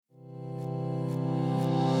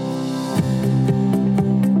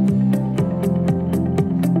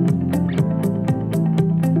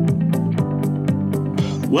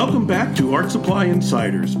Welcome back to Art Supply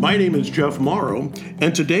Insiders. My name is Jeff Morrow,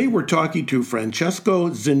 and today we're talking to Francesco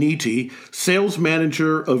Ziniti, Sales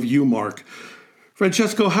Manager of Umark.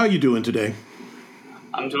 Francesco, how are you doing today?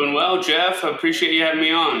 I'm doing well, Jeff. I appreciate you having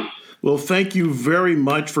me on. Well, thank you very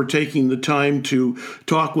much for taking the time to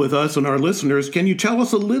talk with us and our listeners. Can you tell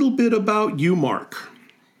us a little bit about Umark?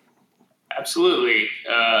 Absolutely.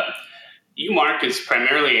 Umark is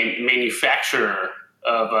primarily a manufacturer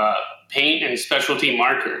of paint and specialty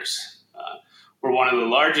markers. We're one of the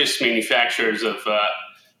largest manufacturers of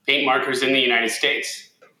paint markers in the United States.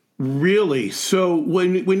 Really? So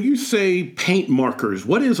when you say paint markers,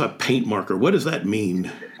 what is a paint marker? What does that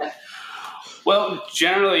mean? Well,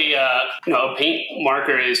 generally, a paint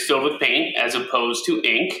marker is filled with paint as opposed to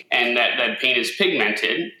ink, and that paint is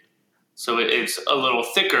pigmented. So it's a little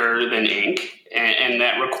thicker than ink, and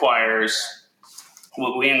that requires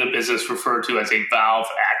what we in the business refer to as a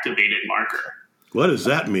valve-activated marker. What does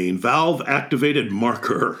that mean? Valve-activated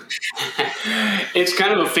marker. It's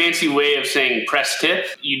kind of a fancy way of saying press tip.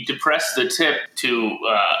 You depress the tip to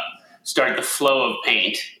start the flow of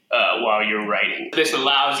paint while you're writing. This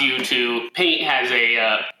allows you to, paint has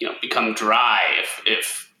become dry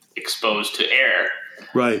if exposed to air.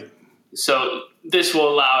 Right. So this will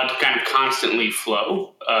allow it to kind of constantly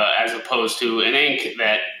flow as opposed to an ink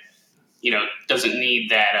that doesn't need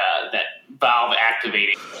that valve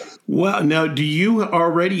activating. Well, now, do you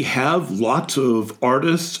already have lots of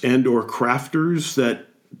artists and or crafters that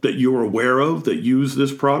you're aware of that use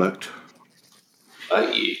this product?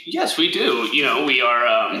 Yes, we do.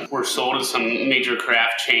 We're sold to some major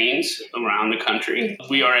craft chains around the country.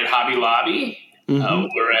 We are at Hobby Lobby. Mm-hmm.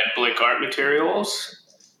 We're at Blick Art Materials.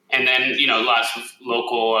 And then, lots of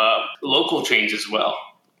local chains as well.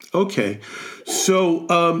 Okay.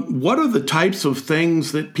 So what are the types of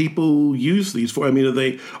things that people use these for? I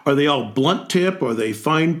mean, are they all blunt tip? Are they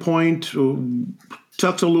fine point?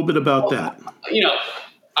 Tell us a little bit about that.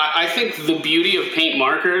 I think the beauty of paint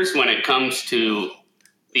markers when it comes to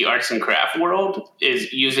the arts and craft world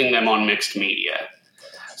is using them on mixed media.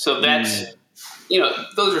 So that's,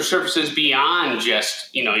 those are surfaces beyond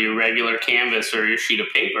just, your regular canvas or your sheet of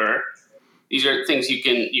paper. These are things you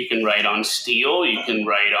can write on steel, you can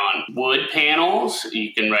write on wood panels,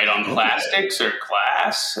 you can write on plastics or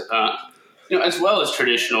glass, as well as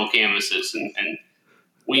traditional canvases. And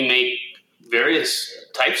we make various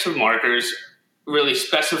types of markers really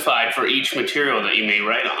specified for each material that you may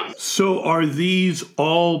write on. So are these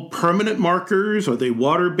all permanent markers? Are they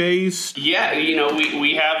water-based? Yeah,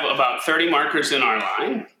 we have about 30 markers in our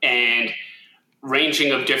line, and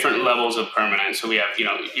ranging of different levels of permanence. So we have,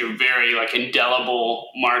 your very indelible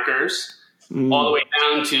markers all the way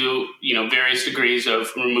down to, various degrees of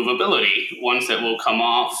removability, ones that will come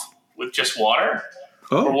off with just water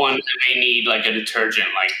or ones that may need like a detergent,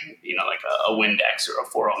 like a Windex or a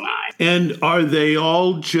 409. And are they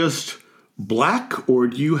all just black or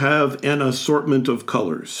do you have an assortment of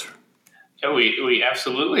colors? Yeah, we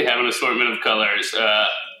absolutely have an assortment of colors.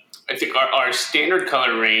 I think our standard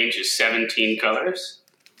color range is 17 colors.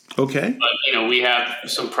 Okay. But, we have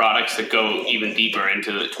some products that go even deeper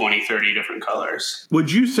into the 20, 30 different colors. Would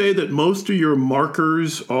you say that most of your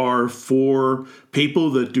markers are for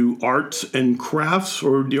people that do arts and crafts,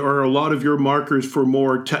 or are a lot of your markers for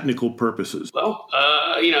more technical purposes? Well,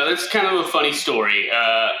 that's kind of a funny story.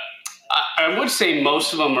 I would say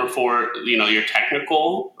most of them are for, your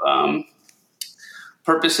technical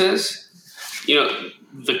purposes.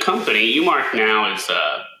 The company, Umark now is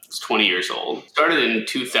 20 years old. Started in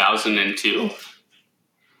 2002.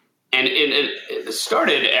 And it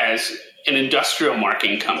started as an industrial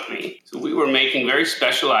marking company. So we were making very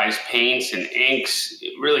specialized paints and inks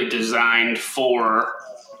really designed for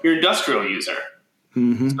your industrial user.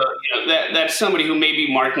 Mm-hmm. So, that's somebody who may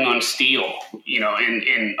be marking on steel,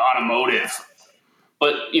 in automotive.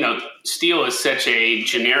 But, steel is such a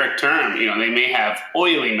generic term. They may have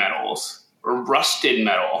oily metals or rusted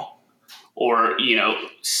metal, or,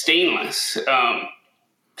 stainless.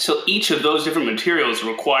 So each of those different materials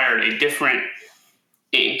required a different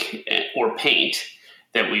ink or paint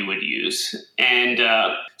that we would use. And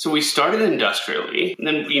so we started industrially. And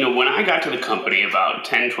then, when I got to the company about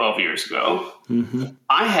 10, 12 years ago, mm-hmm.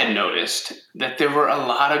 I had noticed that there were a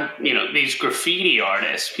lot of, these graffiti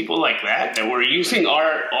artists, people like that were using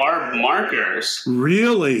our markers.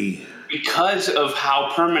 Really? Because of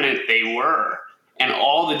how permanent they were and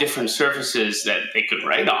all the different surfaces that they could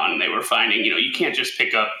write on. They were finding, you can't just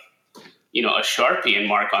pick up, a Sharpie and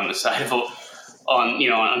mark on the side of on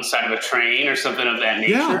the side of a train or something of that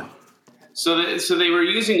nature. Yeah. So they were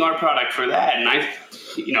using our product for that. And I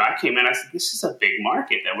came in, I said, this is a big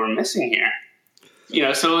market that we're missing here.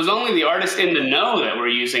 So it was only the artists in the know that were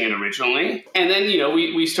using it originally. And then,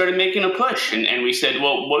 we started making a push and we said,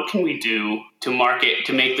 well, what can we do to market,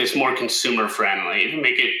 to make this more consumer friendly, to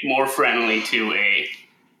make it more friendly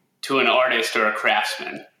to an artist or a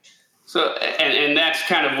craftsman? So, and that's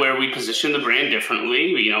kind of where we positioned the brand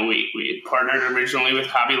differently. We partnered originally with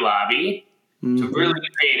Hobby Lobby to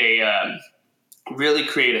really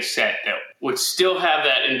create a set that would still have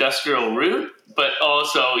that industrial root, but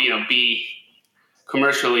also, be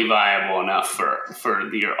commercially viable enough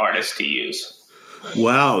for your artist to use.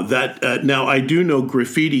 Wow. That now I do know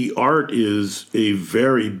graffiti art is a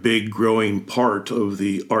very big growing part of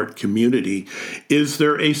the art community. Is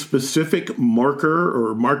there a specific marker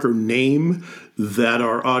or marker name that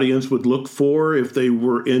our audience would look for if they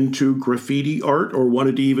were into graffiti art or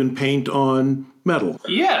wanted to even paint on metal?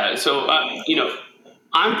 Yeah. So,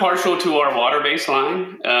 I'm partial to our water-based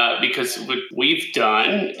line because what we've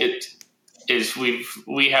done is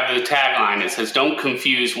we have the tagline that says, "Don't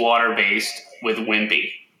confuse water-based with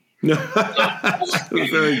wimpy."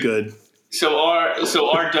 Very good. So our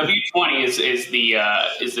W20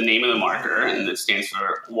 is the name of the marker, and it stands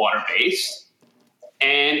for water-based.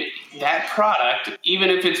 And that product, even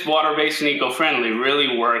if it's water-based and eco-friendly,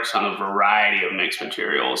 really works on a variety of mixed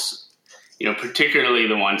materials. Particularly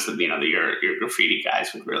the ones that your graffiti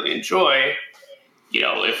guys would really enjoy.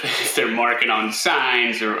 If they're marking on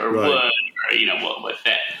signs or right. wood, or what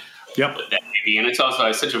that. Yep. What that may be. And it's also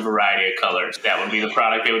has such a variety of colors. That would be the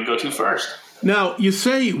product they would go to first. Now, you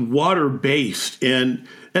say water-based, and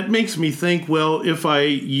that makes me think, well, if I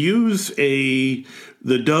use the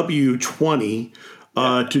W20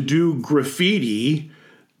 to do graffiti,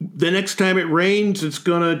 the next time it rains, it's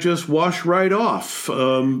going to just wash right off.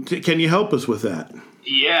 Can you help us with that?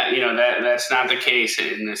 Yeah, that's not the case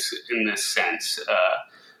in this sense.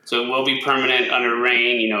 So it will be permanent under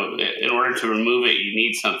rain. In order to remove it, you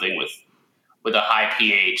need something with a high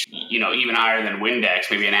pH, even higher than Windex,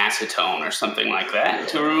 maybe an acetone or something like that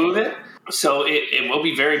to remove it. So it will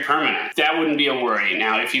be very permanent. That wouldn't be a worry.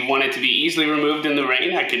 Now, if you want it to be easily removed in the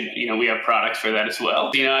rain, we have products for that as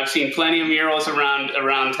well. I've seen plenty of murals around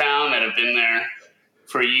town that have been there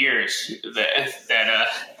for years that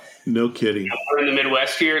no kidding. We're in the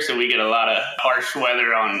Midwest here, so we get a lot of harsh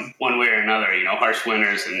weather on one way or another, harsh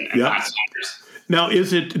winters and hot summers. Now,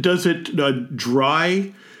 does it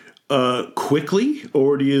dry quickly,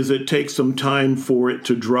 or does it take some time for it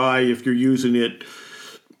to dry if you're using it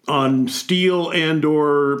on steel and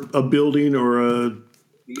or a building or a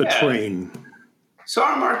train? So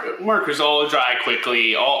our markers all dry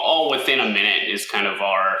quickly, all within a minute is kind of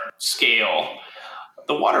our scale.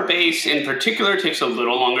 The water base in particular takes a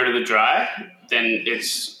little longer to dry than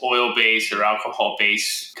its oil-based or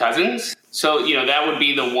alcohol-based cousins. So, that would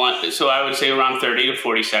be the one. So I would say around 30 to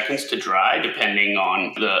 40 seconds to dry, depending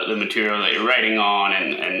on the material that you're writing on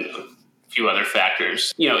and a few other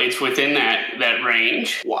factors. It's within that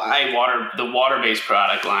range. Why the water-based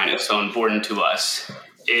product line is so important to us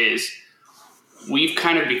is we've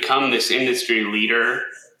kind of become this industry leader,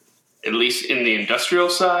 at least in the industrial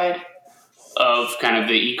side, of kind of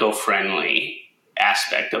the eco-friendly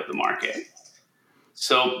aspect of the market.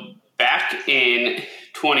 So back in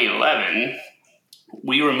 2011,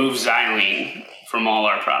 we removed xylene from all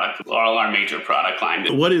our major product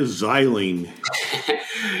line. What is xylene?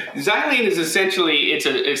 Xylene is essentially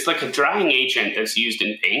it's like a drying agent that's used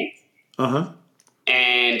in paint. Uh-huh.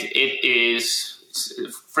 And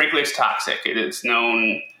frankly, it's toxic. It's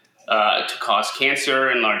known to cause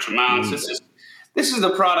cancer in large amounts. This is the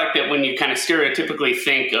product that when you kind of stereotypically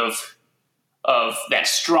think of that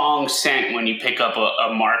strong scent when you pick up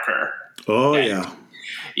a marker. Oh, yeah.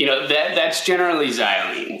 That's generally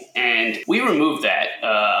xylene. And we removed that.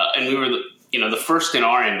 And we were, the first in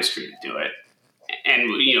our industry to do it.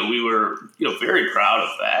 And, we were, very proud of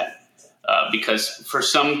that. Because for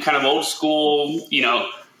some kind of old school,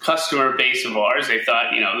 customer base of ours, they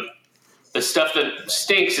thought, the stuff that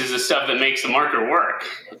stinks is the stuff that makes the marker work.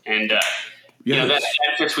 And,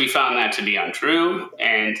 yes. We found that to be untrue.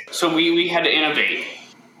 And so we had to innovate.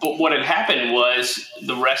 But what had happened was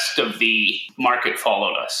the rest of the market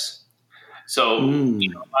followed us. So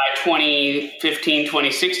by 2015,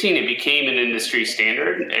 2016, it became an industry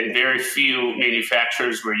standard, and very few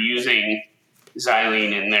manufacturers were using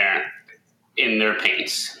xylene in their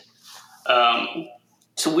paints.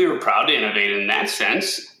 So we were proud to innovate in that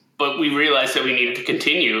sense, but we realized that we needed to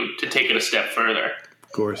continue to take it a step further.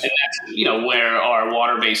 Of course. And that's, where our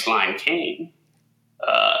water-based line came.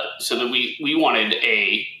 So that we wanted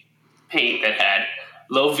a paint that had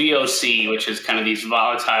low VOC, which is kind of these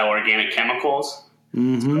volatile organic chemicals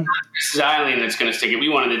Mm-hmm. Xylene that's going to stick it. We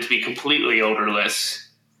wanted it to be completely odorless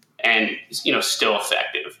and, still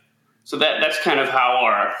effective. So that's kind of how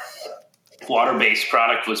our water-based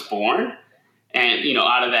product was born. And,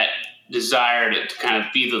 out of that desire to kind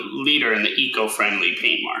of be the leader in the eco-friendly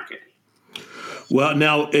paint market. Well,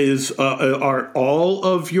 now are all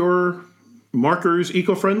of your markers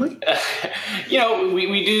eco-friendly?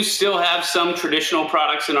 We do still have some traditional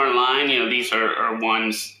products in our line. These are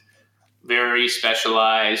ones very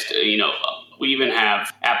specialized. We even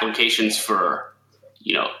have applications for,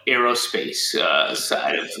 aerospace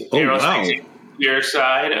side of aerospace, wow.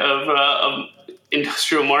 Side of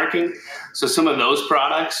industrial marking. So some of those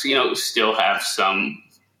products, still have some,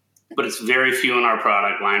 but it's very few in our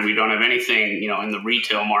product line. We don't have anything, in the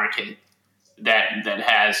retail market that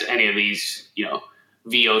has any of these,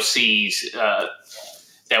 VOCs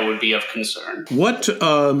that would be of concern. What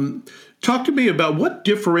talk to me about what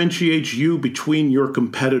differentiates you between your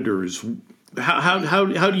competitors?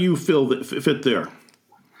 How do you fit there?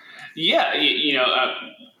 Yeah,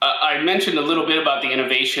 I mentioned a little bit about the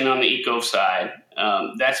innovation on the eco side.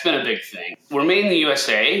 That's been a big thing. We're made in the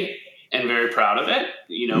USA and very proud of it.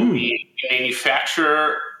 We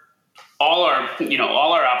manufacture all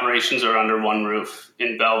our operations are under one roof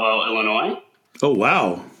in Belleville, Illinois. Oh,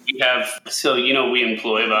 wow. We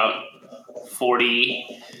employ about 40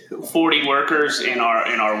 workers in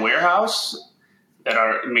our warehouse that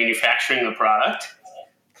are manufacturing the product.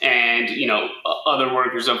 And, other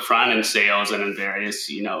workers up front in sales and in various,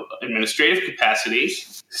 administrative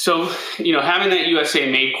capacities. So, having that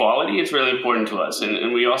USA made quality is really important to us.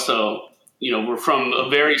 And we also, we're from a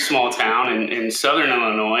very small town in southern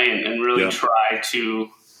Illinois and really try to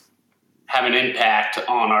have an impact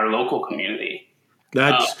on our local community.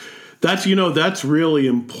 That's really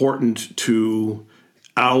important to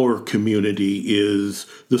our community is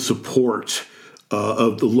the support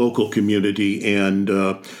of the local community, and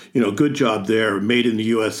good job there. Made in the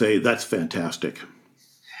USA. That's fantastic.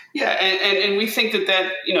 Yeah, and we think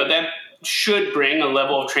that should bring a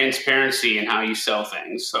level of transparency in how you sell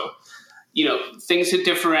things. So, things that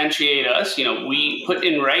differentiate us. We put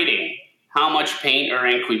in writing how much paint or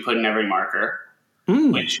ink we put in every marker,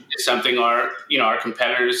 which is something our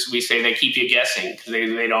competitors, we say they keep you guessing because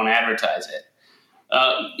they don't advertise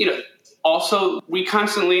it. Also we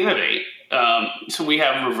constantly innovate. So we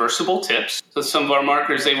have reversible tips. So some of our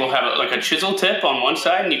markers, they will have a chisel tip on one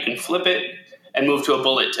side, and you can flip it and move to a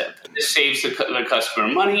bullet tip. This saves the customer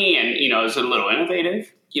money and, is a little innovative.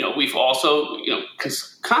 We've also,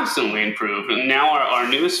 constantly improved. And now our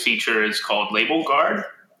newest feature is called Label Guard.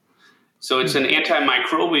 So it's an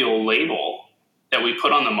antimicrobial label that we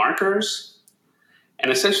put on the markers.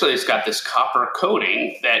 And essentially it's got this copper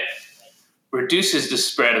coating that reduces the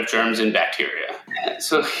spread of germs and bacteria.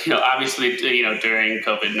 So, obviously, during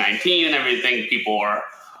COVID-19 and everything, people are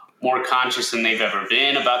more conscious than they've ever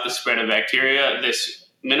been about the spread of bacteria. This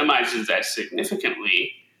minimizes that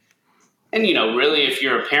significantly. And, really, if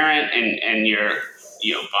you're a parent and you're,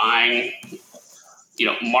 buying,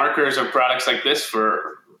 markers or products like this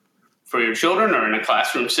for your children or in a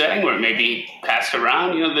classroom setting where it may be passed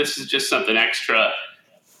around, this is just something extra,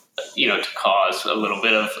 to cause a little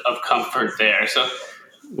bit of comfort there. So,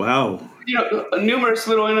 wow. Numerous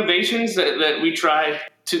little innovations that we try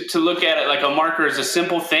to look at it like a marker is a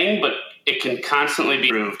simple thing, but it can constantly be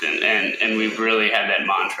improved, and we've really had that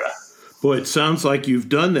mantra. Boy, it sounds like you've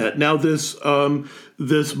done that. Now, this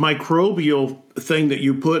microbial thing that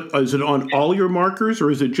you put, is it on all your markers,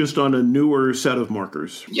 or is it just on a newer set of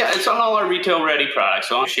markers? Yeah, it's on all our retail-ready products.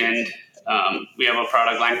 So we have a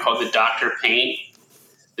product line called the Dr. Paint.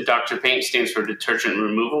 The Dr. Paint stands for detergent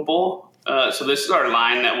removable. So this is our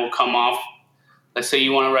line that will come off. Let's say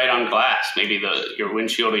you want to write on glass, maybe your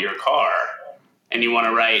windshield of your car, and you want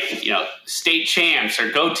to write, state champs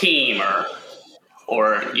or go team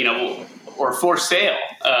or for sale.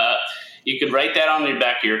 You could write that on the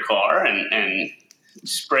back of your car and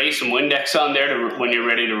spray some Windex on there when you're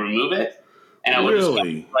ready to remove it, and it would just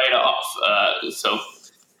come right off. So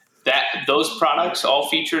those products all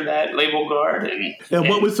feature that label guard. And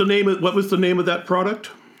what was the name of that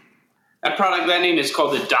product? That name is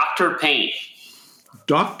called the Dr. Paint.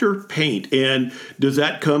 Dr. Paint. And does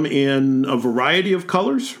that come in a variety of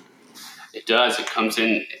colors? It does. It comes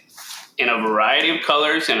in a variety of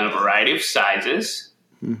colors and a variety of sizes.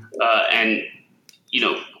 And,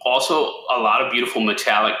 also a lot of beautiful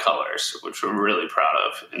metallic colors, which we're really proud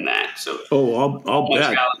of in that. So, I'll bet.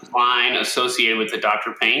 Metallic line associated with the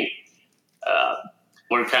Dr. Paint.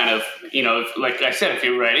 we're kind of, like I said, if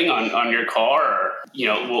you're writing on your car, or,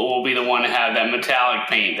 we'll be the one to have that metallic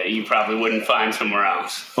paint that you probably wouldn't find somewhere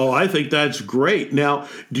else. Oh, I think that's great. Now,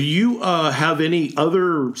 do you have any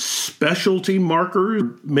other specialty markers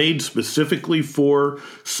made specifically for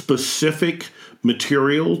specific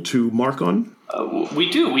material to mark on? We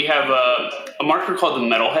do. We have a marker called the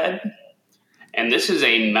Metalhead, and this is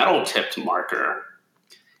a metal-tipped marker.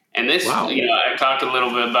 And this, wow. I talked a little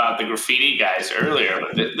bit about the graffiti guys earlier,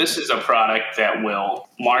 but this is a product that will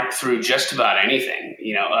mark through just about anything.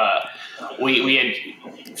 We had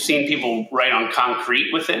seen people write on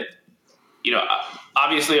concrete with it.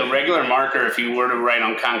 Obviously a regular marker, if you were to write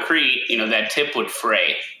on concrete, that tip would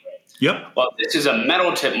fray. Yep. Well, this is a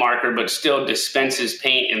metal tip marker, but still dispenses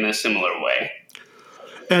paint in a similar way.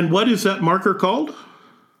 And what is that marker called?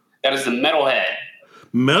 That is the Metalhead.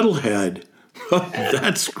 Metalhead.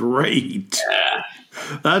 That's great. Yeah.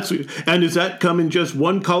 And does that come in just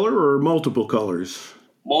one color or multiple colors?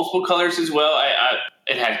 Multiple colors as well.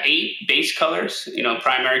 It has 8 base colors,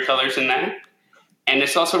 primary colors in that. And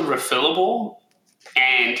it's also refillable.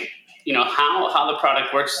 And, how the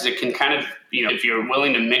product works is it can kind of, if you're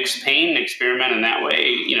willing to mix paint and experiment in that way,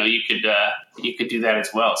 you could do that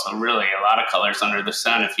as well. So really a lot of colors under the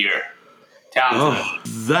sun if you're talented. Oh,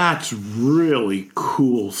 that's really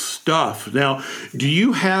cool stuff. Now, do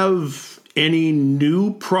you have any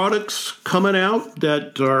new products coming out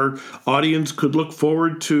that our audience could look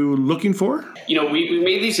forward to looking for? We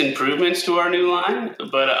made these improvements to our new line,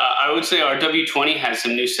 but I would say our W20 has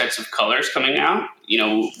some new sets of colors coming out.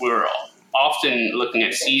 We're often looking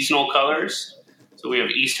at seasonal colors. So we have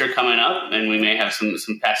Easter coming up, and we may have some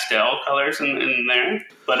pastel colors in there.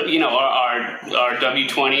 But our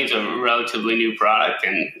W20 is a relatively new product,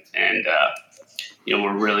 and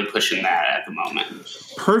we're really pushing that at the moment.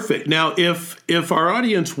 Perfect. Now, if our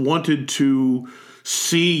audience wanted to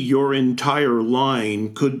see your entire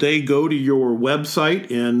line, could they go to your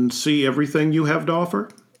website and see everything you have to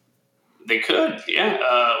offer? They could, yeah.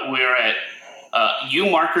 We're at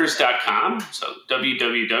umarkers.com, so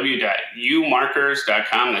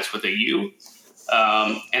www.umarkers.com, that's with a U.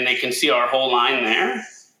 And they can see our whole line there,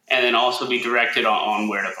 and then also be directed on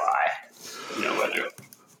where to buy, whether.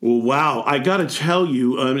 Well, wow, I got to tell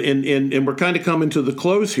you, and we're kind of coming to the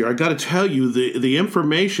close here, I got to tell you, the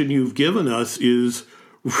information you've given us is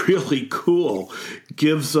really cool.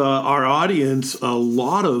 Gives our audience a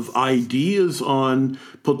lot of ideas on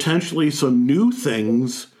potentially some new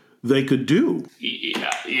things they could do.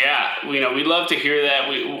 Yeah. We love to hear that.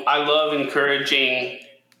 I love encouraging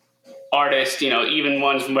artists, even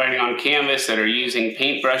ones writing on canvas that are using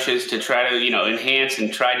paintbrushes to try to, enhance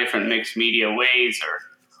and try different mixed media ways,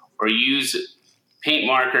 or use paint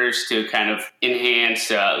markers to kind of enhance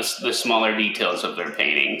the smaller details of their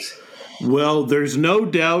paintings. Well, there's no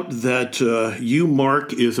doubt that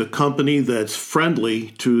UMark is a company that's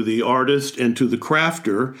friendly to the artist and to the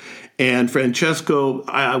crafter. And Francesco,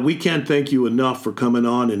 we can't thank you enough for coming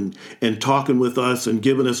on and talking with us and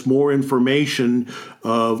giving us more information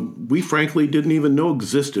we frankly didn't even know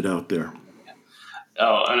existed out there.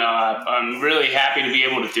 Oh, no, I'm really happy to be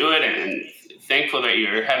able to do it, and thankful that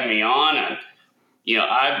you're having me on. And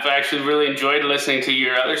I've actually really enjoyed listening to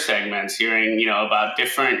your other segments, hearing about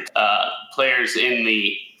different players in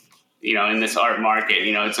the in this art market.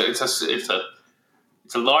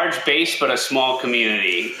 It's a large base but a small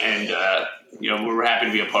community, and we're happy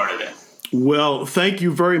to be a part of it. Well, thank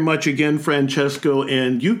you very much again, Francesco,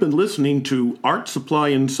 and you've been listening to Art Supply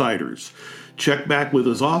Insiders. Check back with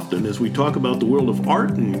us often as we talk about the world of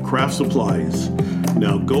art and craft supplies.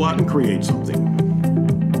 Now go out and create something.